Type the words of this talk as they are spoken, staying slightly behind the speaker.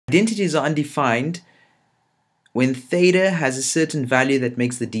Identities are undefined when theta has a certain value that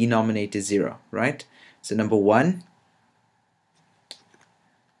makes the denominator 0, right? So number 1,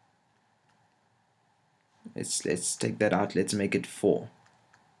 let's take that out, let's make it 4.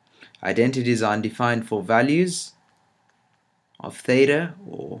 Identities are undefined for values of theta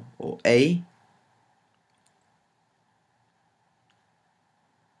or a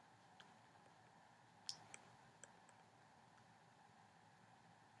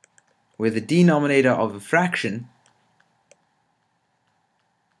where the denominator of a fraction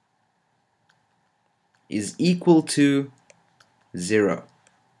is equal to 0.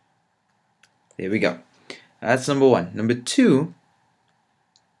 There we go. That's number 1. Number 2,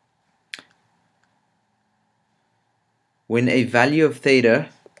 when a value of theta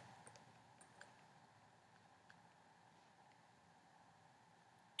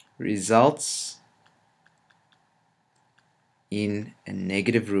results in a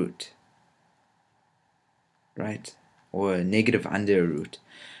negative root, right? Or a negative under a root.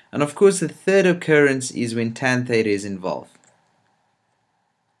 And of course the third occurrence is when tan theta is involved.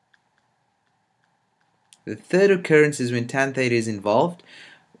 The third occurrence is when tan theta is involved,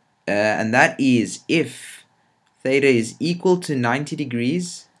 and that is if theta is equal to 90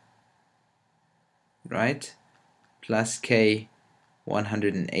 degrees, right, plus k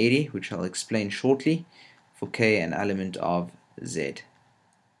 180, which I'll explain shortly, for k an element of z.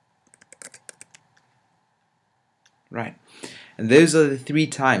 Right, and those are the 3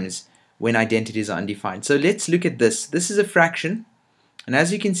 times when identities are undefined. So let's look at this. This is a fraction, and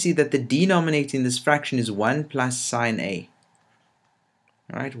as you can see that the denominator in this fraction is 1 plus sine a.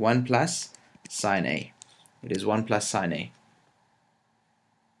 Alright, 1 plus sine a. It is 1 plus sine a.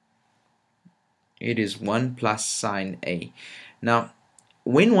 It is 1 plus sine a. Now,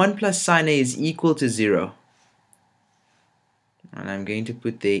 when 1 plus sine a is equal to 0, and I'm going to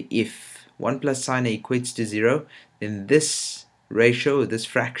put there if 1 plus sine a equates to 0, then this ratio, this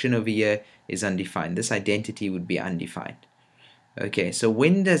fraction over here, is undefined. This identity would be undefined. Okay, so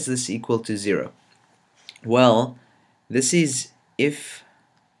when does this equal to 0? Well, this is if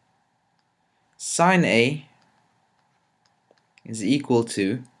sine a is equal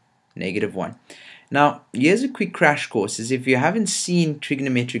to negative 1. Now, here's a quick crash course. Is if you haven't seen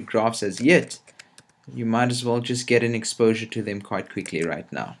trigonometric graphs as yet, you might as well just get an exposure to them quite quickly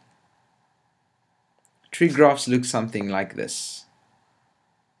right now. Trig graphs look something like this.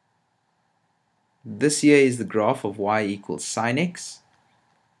 This here is the graph of y equals sine x,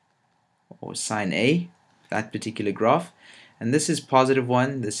 or sine a, that particular graph. And this is positive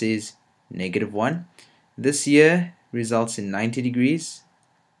 1, this is negative 1. This here results in 90 degrees.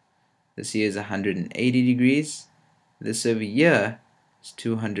 This here is 180 degrees. This over here is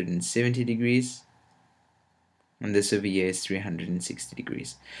 270 degrees. And this over here is 360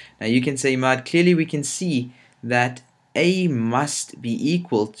 degrees. Now you can say, Mad, clearly we can see that A must be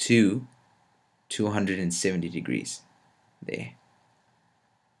equal to 270 degrees. There.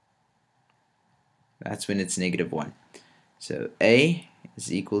 That's when it's negative 1. So A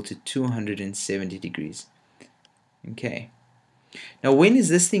is equal to 270 degrees. Okay. Now when is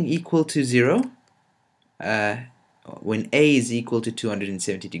this thing equal to 0? When A is equal to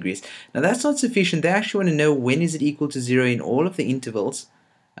 270 degrees. Now that's not sufficient. They actually want to know when is it equal to 0 in all of the intervals.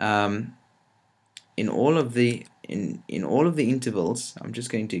 In all of the intervals, I'm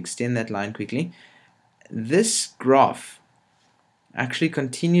just going to extend that line quickly. This graph actually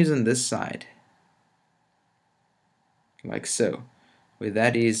continues on this side, like so, where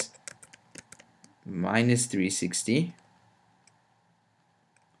that is minus 360.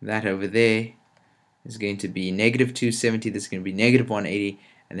 That over there is going to be negative 270, this is going to be negative 180,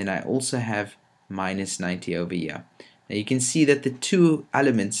 and then I also have minus 90 over here. Now you can see that the two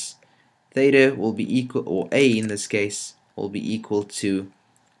elements, theta will be equal, or A in this case, will be equal to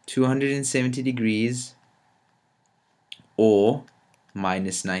 270 degrees or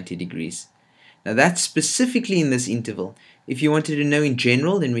minus 90 degrees. Now that's specifically in this interval. If you wanted to know in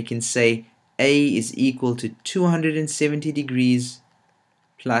general, then we can say A is equal to 270 degrees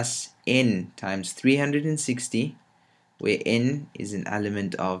plus n times 360, where n is an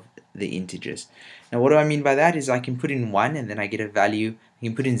element of the integers. Now what do I mean by that is I can put in 1 and then I get a value, I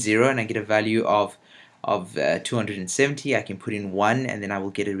can put in 0 and I get a value of 270. I can put in 1 and then I will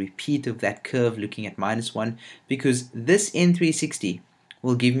get a repeat of that curve looking at minus 1, because this n360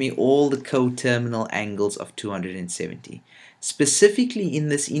 will give me all the coterminal angles of 270. Specifically in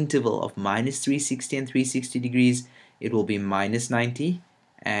this interval of minus 360 and 360 degrees, it will be minus 90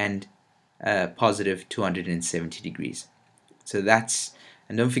 and positive 270 degrees. So that's,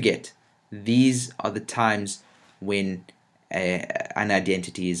 and don't forget, these are the times when an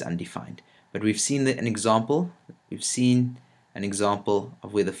identity is undefined. But we've seen an example. We've seen an example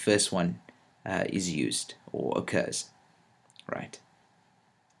of where the first one is used or occurs. Right.